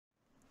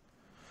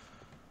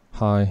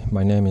Hi,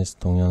 my name is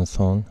Donghyun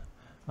Son.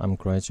 I'm a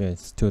graduate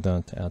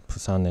student at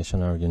Busan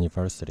National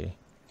University.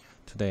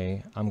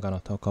 Today, I'm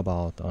gonna talk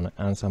about an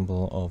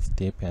ensemble of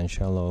deep and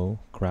shallow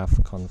graph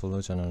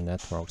convolutional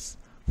networks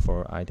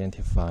for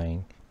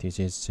identifying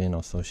disease gene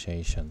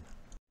association.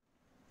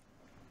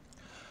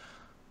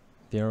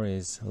 There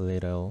is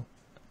little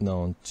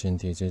known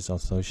gene-disease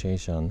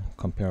association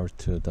compared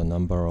to the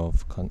number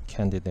of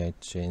candidate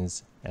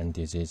genes and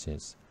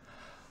diseases.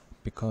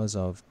 Because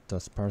of the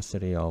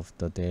sparsity of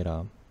the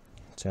data,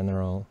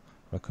 general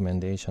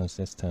recommendation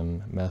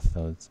system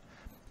methods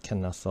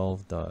cannot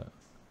solve the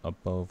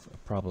above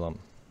problem.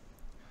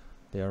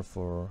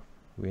 Therefore,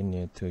 we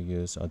need to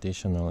use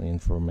additional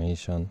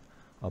information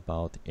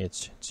about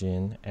each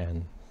gene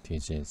and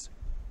disease.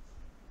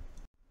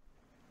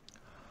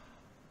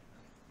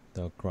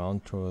 The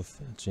ground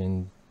truth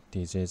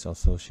gene-disease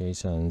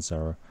associations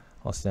are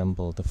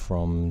assembled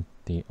from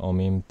the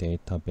OMIM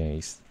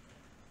database.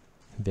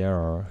 There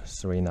are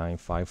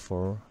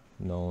 3954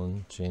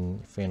 known gene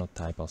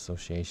phenotype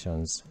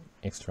associations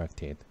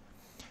extracted,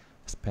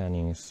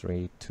 spanning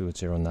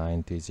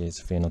 3209 disease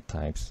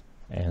phenotypes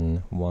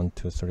and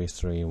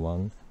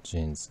 12331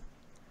 genes.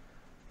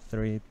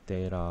 3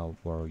 data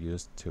were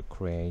used to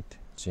create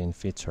gene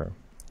feature,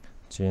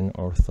 gene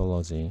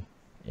orthology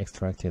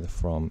extracted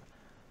from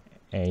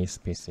A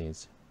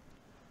species,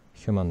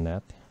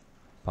 HumanNet,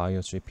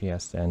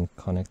 BioGPS, and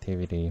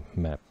connectivity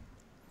map.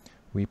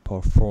 We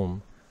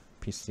perform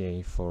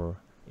PCA for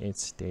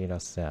each data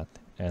set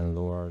and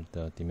lower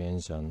the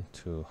dimension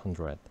to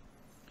 100.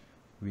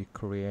 We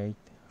create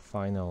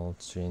final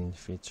gene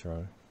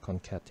feature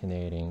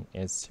concatenating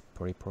its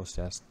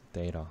preprocessed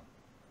data.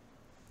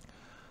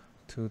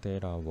 2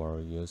 data were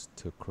used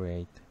to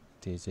create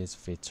disease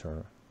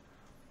feature,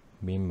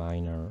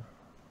 mean-minor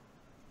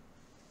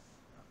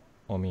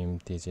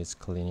OMIM disease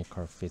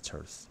clinical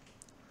features.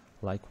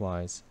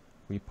 Likewise,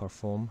 we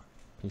perform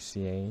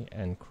PCA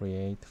and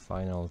create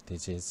final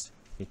disease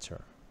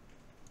feature.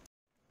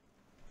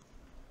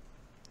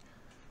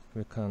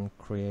 We can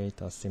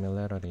create a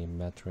similarity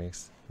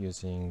matrix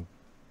using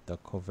the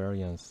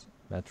covariance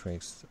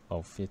matrix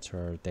of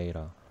feature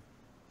data.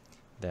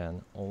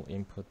 Then all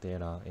input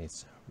data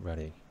is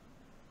ready.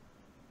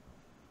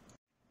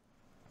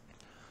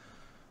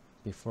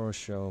 Before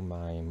show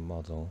my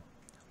model,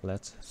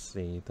 let's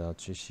see the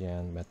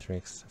GCN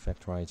matrix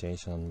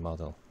factorization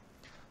model.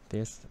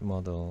 This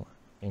model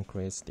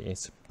increased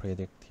its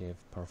predictive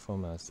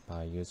performance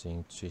by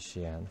using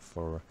GCN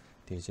for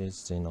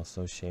disease gene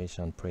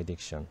association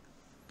prediction.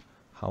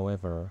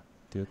 However,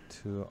 due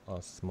to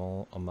a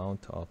small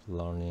amount of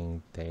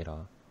learning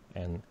data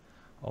and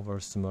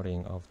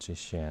oversmoothing of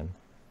GCN,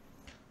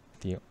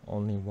 the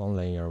only one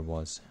layer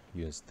was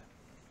used.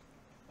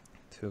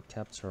 To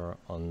capture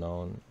a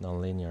known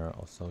nonlinear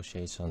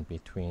association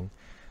between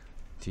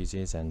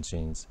disease and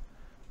genes,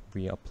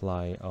 we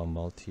apply a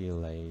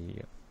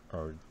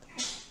multi-layered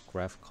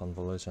graph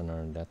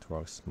convolutional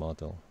networks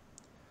model.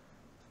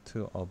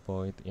 To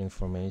avoid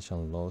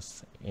information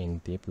loss in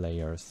deep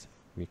layers,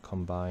 we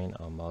combine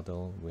a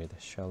model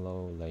with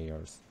shallow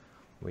layers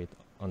with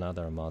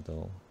another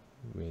model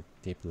with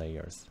deep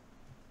layers.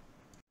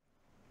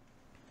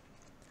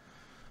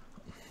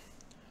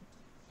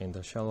 In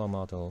the shallow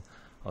model,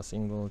 a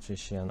single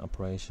GCN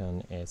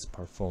operation is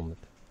performed.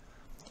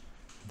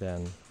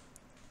 Then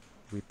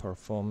we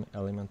perform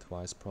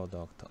element-wise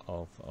product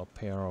of a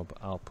pair of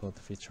output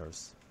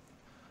features.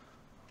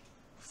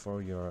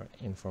 For your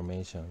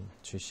information,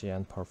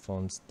 GCN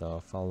performs the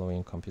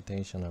following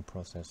computational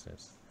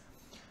processes.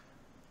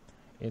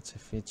 Each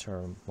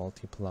feature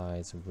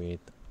multiplies with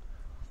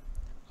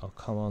a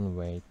common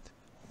weight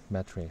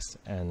matrix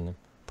and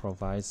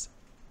provides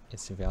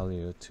its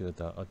value to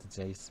the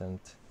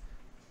adjacent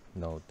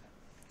node,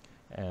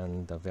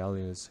 and the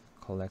values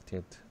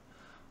collected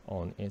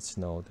on each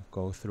node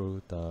go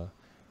through the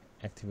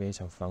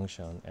activation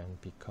function and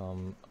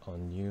become a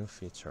new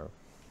feature.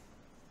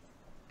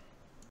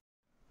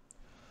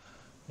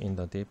 In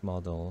the deep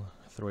model,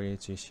 3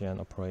 GCN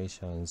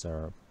operations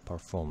are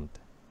performed.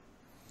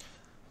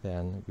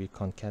 Then we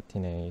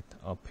concatenate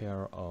a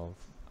pair of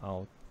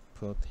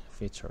output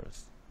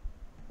features.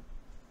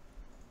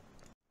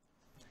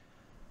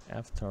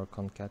 After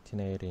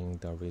concatenating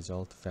the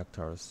result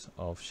vectors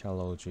of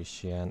shallow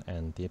GCN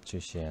and deep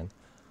GCN,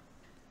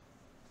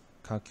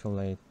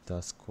 calculate the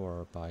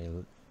score by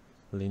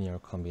linear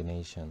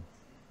combination.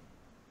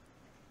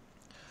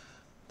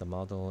 The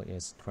model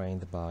is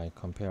trained by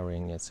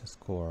comparing its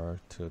score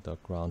to the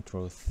ground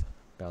truth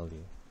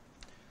value.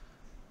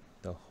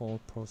 The whole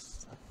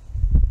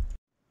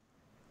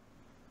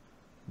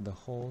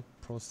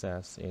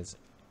process is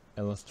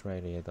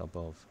illustrated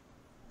above.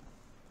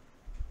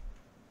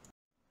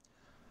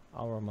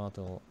 Our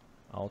model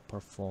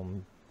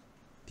outperformed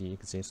the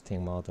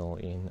existing model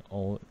in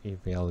all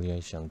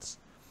evaluations.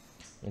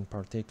 In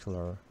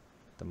particular,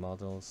 the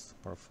model's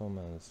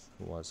performance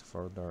was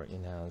further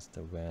enhanced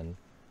when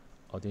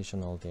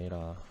additional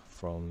data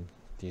from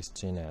this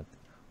GeneNet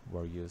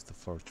were used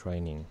for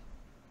training.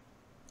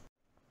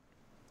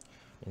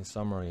 In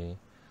summary,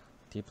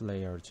 deep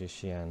layer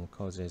GCN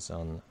causes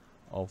an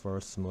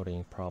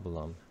over-smoothing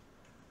problem.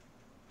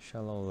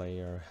 Shallow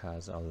layer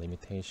has a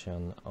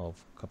limitation of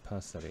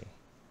capacity.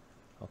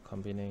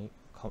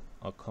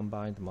 A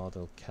combined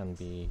model can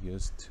be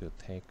used to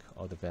take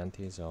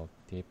advantage of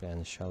deep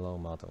and shallow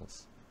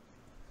models.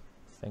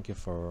 Thank you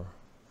for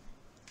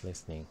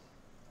listening.